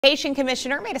Education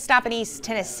Commissioner made a stop in East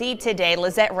Tennessee today.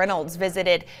 Lizette Reynolds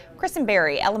visited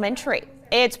Christenberry Elementary.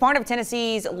 It's part of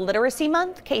Tennessee's Literacy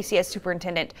Month. KCS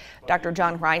Superintendent Dr.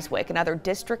 John Reiswick and other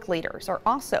district leaders are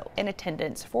also in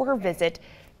attendance for her visit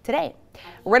today.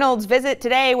 Reynolds' visit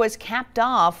today was capped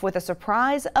off with a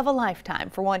surprise of a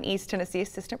lifetime for one East Tennessee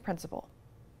assistant principal.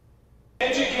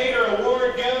 Educator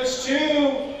award goes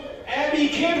to Abby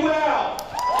Kidwell.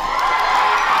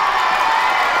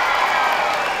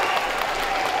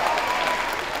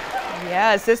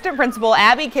 Yeah, Assistant Principal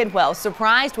Abby Kidwell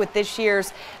surprised with this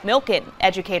year's Milken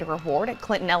Educator Award at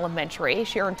Clinton Elementary.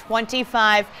 She earned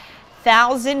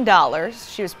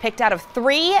 $25,000. She was picked out of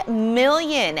 3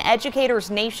 million educators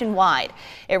nationwide.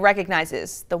 It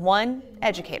recognizes the one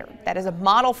educator that is a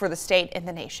model for the state and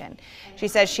the nation. She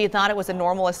says she thought it was a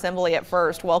normal assembly at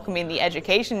first, welcoming the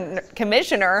Education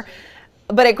Commissioner,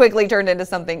 but it quickly turned into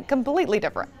something completely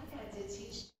different.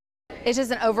 It's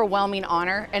just an overwhelming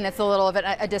honor, and it's a little of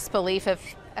a disbelief of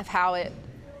how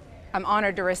I'm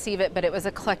honored to receive it, but it was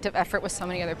a collective effort with so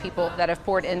many other people that have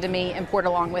poured into me and poured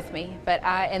along with me. But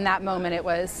in that moment, it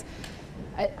was,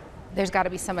 there's got to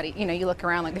be somebody, you look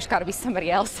around like there's got to be somebody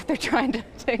else that they're trying to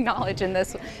acknowledge in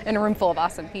a room full of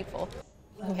awesome people.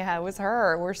 Yeah, it was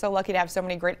her. We're so lucky to have so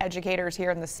many great educators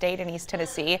here in the state in East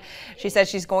Tennessee. She says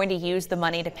she's going to use the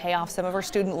money to pay off some of her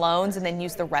student loans and then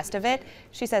use the rest of it,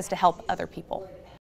 she says, to help other people.